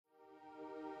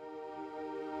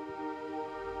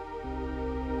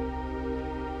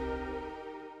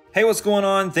Hey, what's going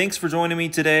on? Thanks for joining me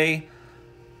today.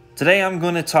 Today I'm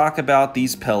going to talk about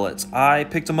these pellets. I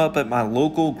picked them up at my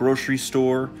local grocery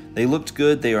store. They looked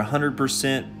good. They are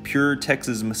 100% pure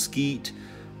Texas mesquite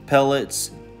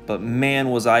pellets, but man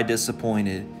was I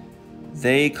disappointed.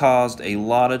 They caused a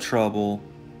lot of trouble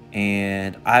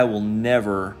and I will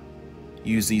never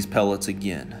use these pellets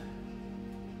again.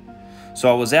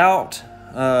 So I was out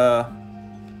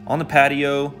on the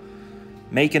patio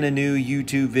making a new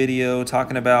YouTube video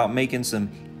talking about making some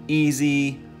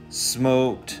easy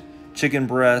smoked chicken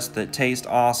breast that taste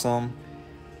awesome,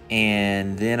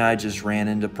 and then I just ran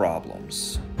into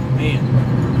problems. Man,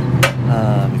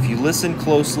 if you listen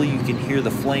closely, you can hear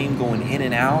the flame going in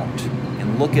and out,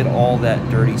 and look at all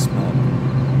that dirty smoke.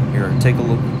 Here, take a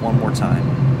look one more time.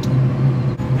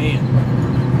 Man.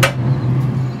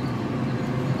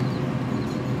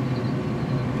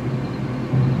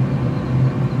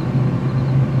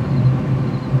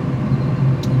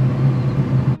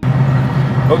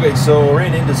 Okay, so I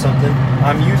ran into something.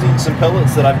 I'm using some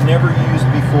pellets that I've never used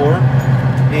before,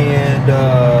 and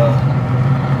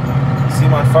see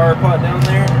my fire pot down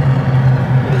there?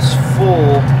 It is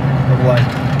full of like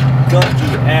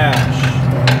gunky ash,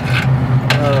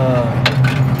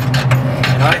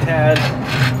 and I had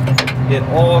it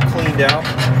all cleaned out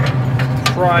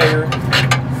prior.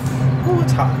 Oh,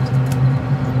 it's hot.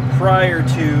 Prior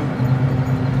to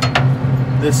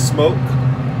this smoke.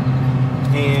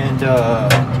 And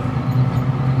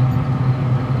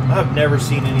I've never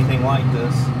seen anything like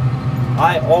this.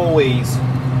 I always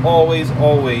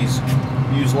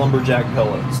use lumberjack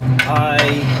pellets. I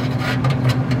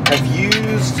have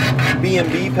used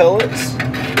B&B pellets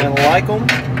and like them,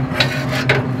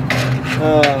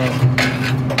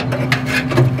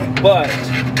 but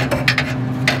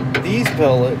these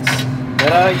pellets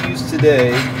that I use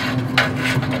today,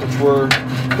 which were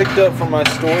picked up from my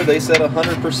store, they said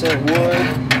 100% wood.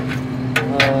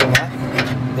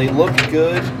 They looked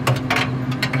good,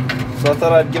 so I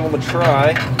thought I'd give them a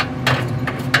try,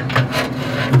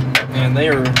 and they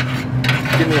are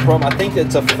giving me a problem. I think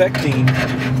it's affecting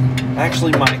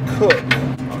actually my cook.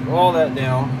 I'll go all that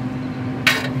down,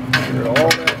 get all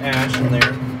that ash in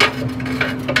there.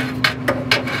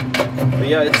 But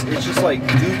yeah, it's just like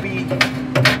goopy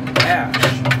ash,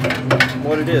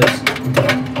 what it is.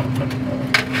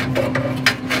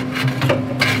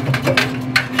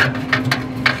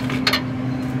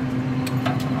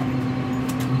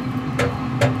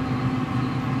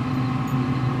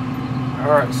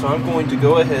 Alright, so I'm going to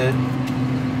go ahead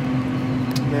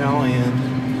now and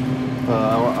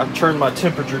I've turned my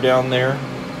temperature down there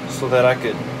so that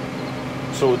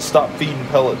so it would stop feeding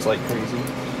pellets like crazy.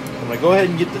 I'm going to go ahead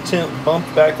and get the temp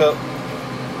bumped back up,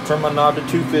 turn my knob to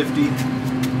 250,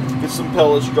 get some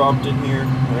pellets dropped in here.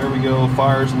 There we go,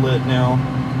 fire's lit now.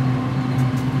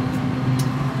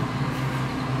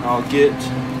 I'll get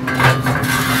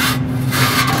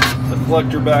the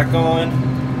collector back on,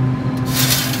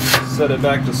 set it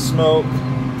back to smoke.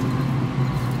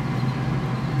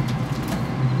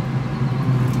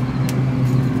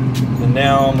 And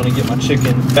now I'm going to get my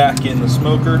chicken back in the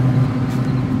smoker.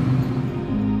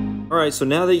 Alright, so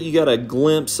now that you got a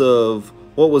glimpse of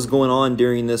what was going on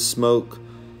during this smoke,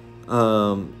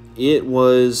 it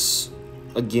was,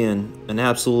 again, an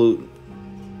absolute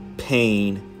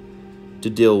pain to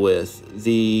deal with.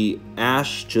 The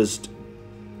ash just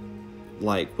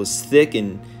like was thick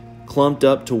and clumped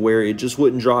up to where it just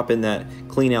wouldn't drop in that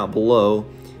clean out below.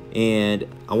 And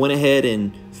I went ahead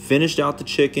and finished out the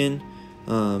chicken,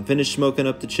 finished smoking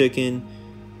up the chicken,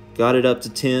 got it up to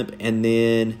temp, and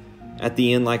then at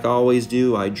the end, like I always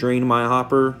do, I drained my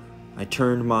hopper, I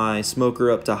turned my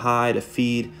smoker up to high to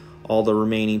feed all the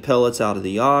remaining pellets out of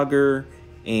the auger,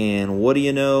 and what do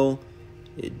you know,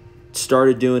 it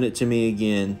started doing it to me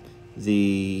again.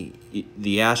 The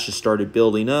ash just started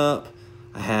building up.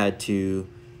 I had to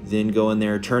then go in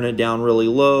there, turn it down really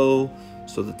low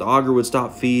so that the auger would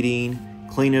stop feeding,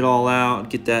 clean it all out,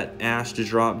 get that ash to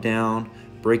drop down,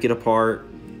 break it apart,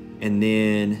 and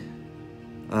then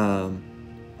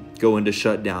go into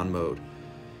shutdown mode.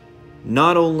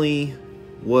 Not only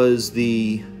was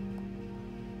the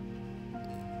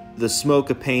smoke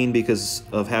a pain because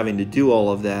of having to do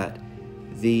all of that,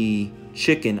 the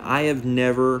chicken, I have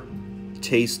never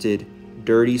tasted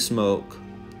dirty smoke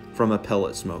from a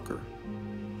pellet smoker.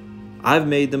 I've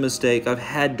made the mistake, I've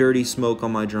had dirty smoke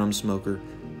on my drum smoker.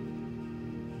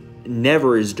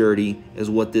 Never as dirty as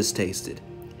what this tasted.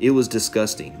 It was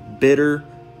disgusting. Bitter,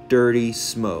 dirty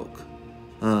smoke.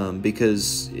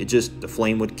 Because the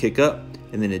flame would kick up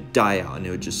and then it'd die out and it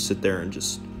would just sit there and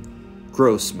just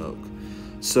gross smoke.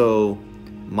 So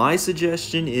my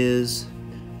suggestion is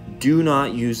do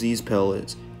not use these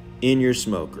pellets in your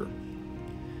smoker.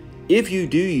 If you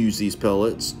do use these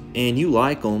pellets and you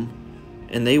like them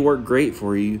and they work great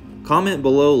for you, comment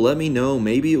below, let me know.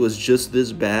 Maybe it was just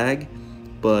this bag,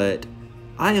 but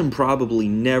I am probably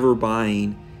never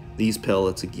buying these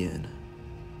pellets again.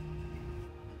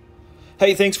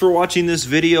 Hey, thanks for watching this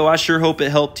video. I sure hope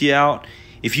it helped you out.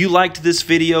 If you liked this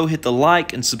video, hit the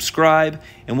like and subscribe,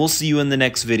 and we'll see you in the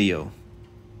next video.